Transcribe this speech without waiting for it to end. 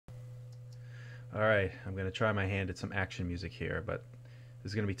Alright, I'm going to try my hand at some action music here, but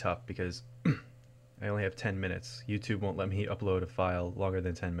this is going to be tough because I only have 10 minutes. YouTube won't let me upload a file longer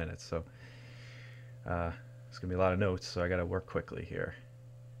than 10 minutes, so it's going to be a lot of notes, so I got to work quickly here.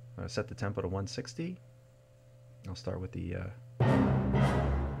 I'm going to set the tempo to 160. I'll start with the,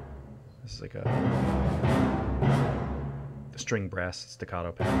 this is like the string brass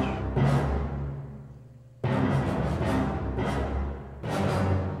staccato patch.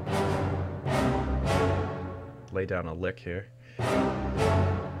 Lay down a lick here.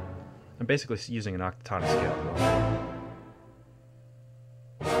 I'm basically using an octatonic scale.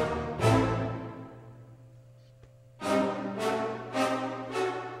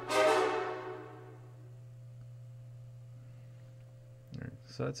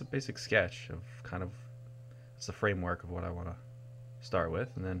 So that's a basic sketch of kind of, it's the framework of what I want to start with,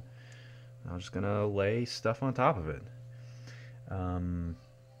 and then I'm just gonna lay stuff on top of it.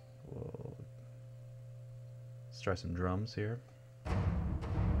 Let's try some drums here.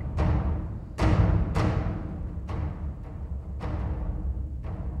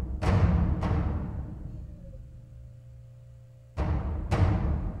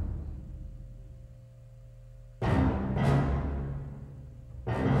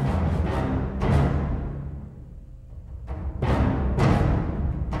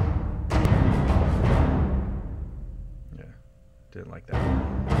 Didn't like that.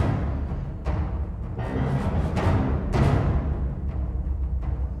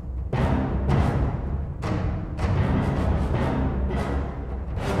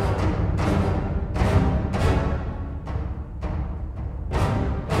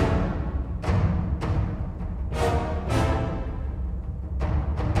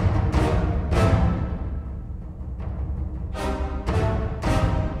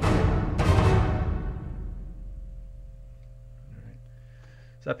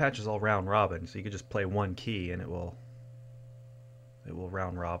 So that patch is all round robin, so you can just play one key and it will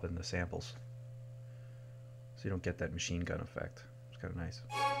round robin the samples. So you don't get that machine gun effect. It's kind of nice.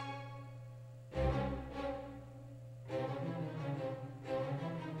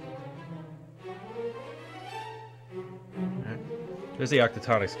 Alright. There's the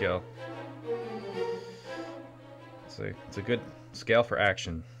octatonic scale. It's a good scale for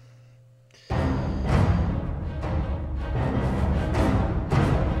action.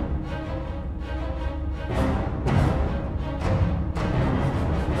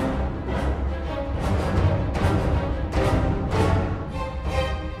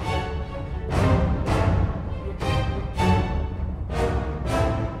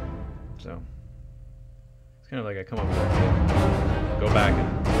 So it's kind of like I come up with that, go back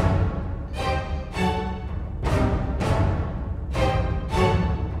and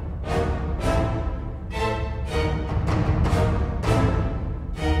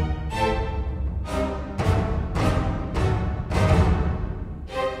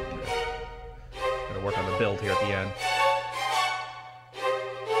gotta work on the build here at the end.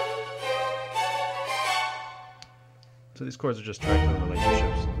 So these chords are just tritone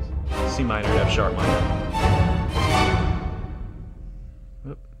relationships. C minor to F sharp minor.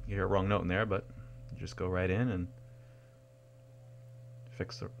 Oop, you hear a wrong note in there, but you just go right in and delete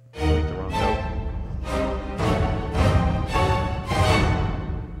the wrong note.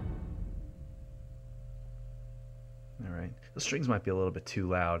 Alright, the strings might be a little bit too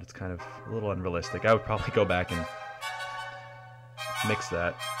loud. It's kind of a little unrealistic. I would probably go back and mix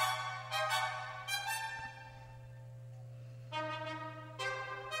that.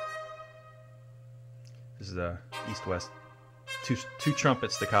 This is a east-west two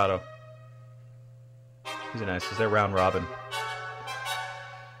trumpet staccato. These are nice because they're round robin.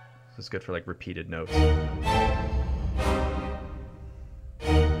 This is good for like repeated notes.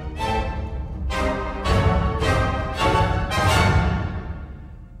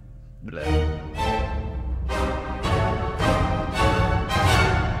 Blah.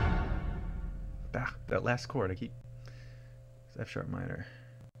 Bah, that last chord I keep. It's F sharp minor.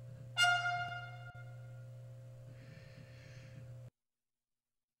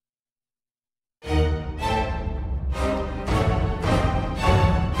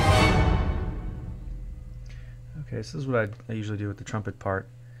 Okay, so this is what I usually do with the trumpet part.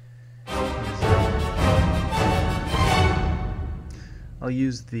 I'll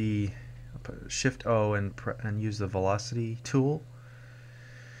use I'll put Shift O and use the velocity tool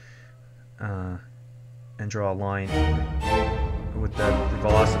and draw a line with the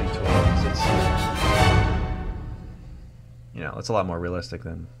velocity tool. It's a lot more realistic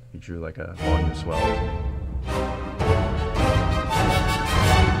than if you drew like a volume swell.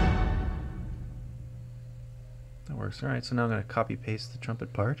 That works. Alright, so now I'm going to copy paste the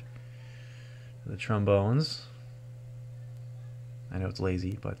trumpet part. The trombones. I know it's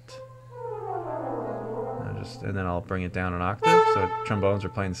lazy, but and then I'll bring it down an octave. So trombones are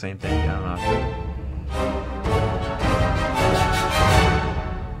playing the same thing down an octave.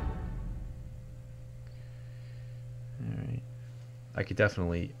 All right. I could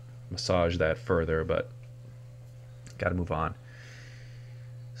definitely massage that further, but got to move on.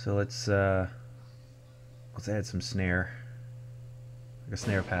 So let's add some snare, like a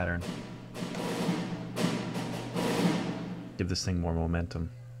snare pattern. Give this thing more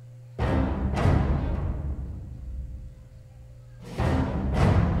momentum.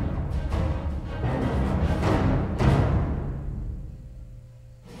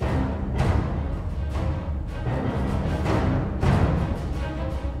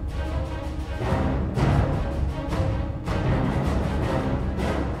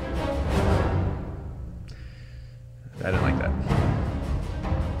 I didn't like that.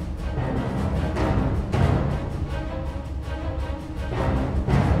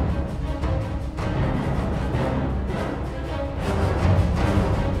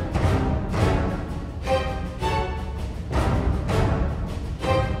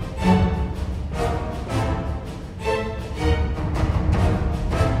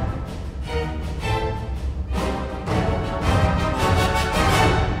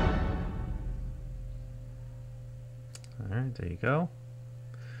 Alright, there you go.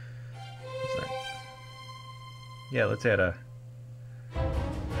 Yeah, let's add a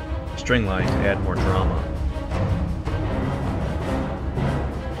string line to add more drama.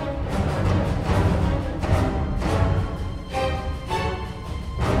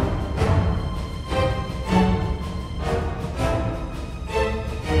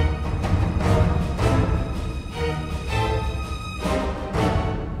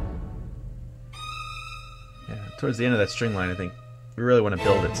 Towards the end of that string line, I think we really want to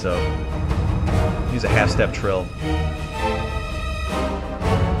build it, so use a half-step trill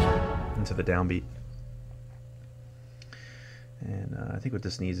into the downbeat. And I think what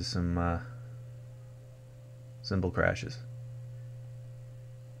this needs is some cymbal crashes.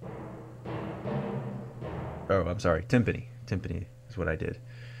 Oh, I'm sorry, timpani. Timpani is what I did.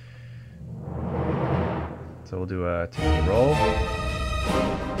 So we'll do a timpani roll.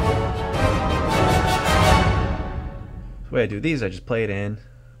 The way I do these, I just play it in,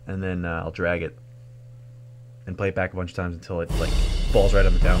 and then I'll drag it and play it back a bunch of times until it like falls right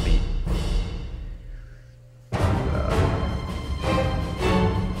on the downbeat. I'm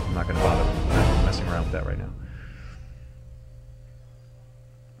not going to bother messing around with that right now.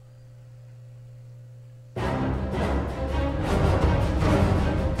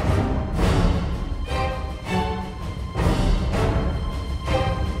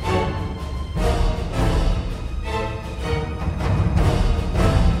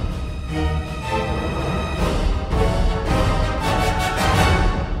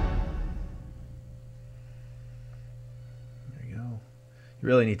 You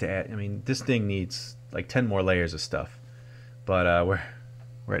really need to add, I mean, this thing needs like 10 more layers of stuff. But we're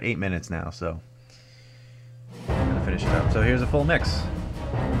at 8 minutes now, so I'm going to finish it up. So here's a full mix.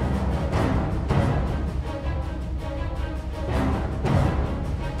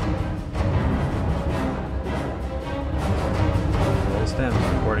 Full stems,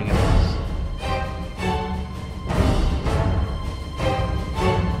 recording it once.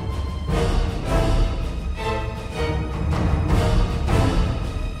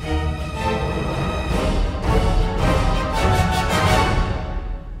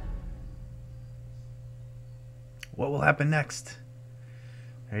 What will happen next?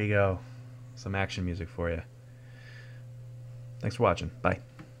 There you go. Some action music for you. Thanks for watching. Bye.